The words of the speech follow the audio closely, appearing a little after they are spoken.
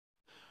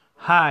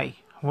Hi,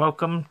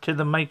 welcome to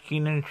the Mike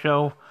Keenan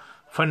Show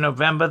for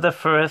November the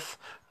 1st,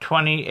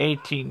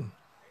 2018.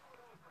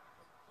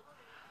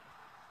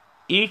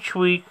 Each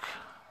week,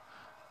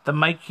 the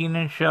Mike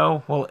Keenan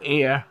Show will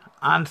air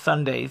on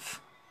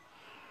Sundays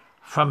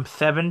from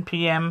 7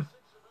 p.m.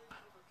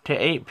 to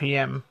 8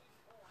 p.m.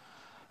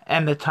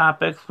 And the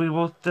topics we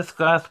will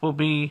discuss will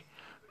be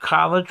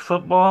college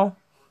football,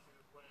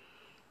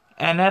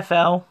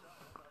 NFL,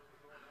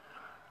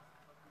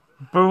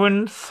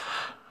 Bruins,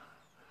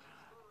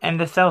 and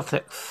the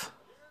Celtics,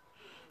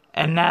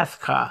 and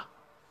NASCAR.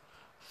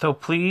 So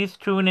please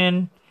tune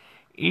in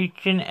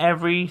each and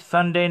every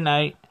Sunday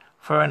night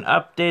for an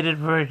updated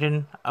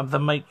version of the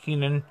Mike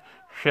Keenan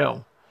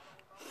Show.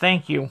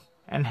 Thank you,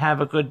 and have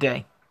a good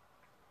day.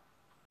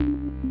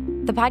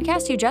 The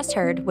podcast you just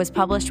heard was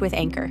published with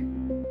Anchor.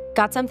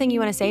 Got something you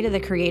want to say to the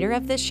creator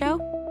of this show?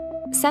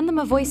 Send them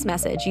a voice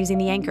message using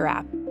the Anchor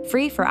app,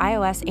 free for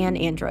iOS and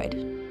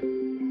Android.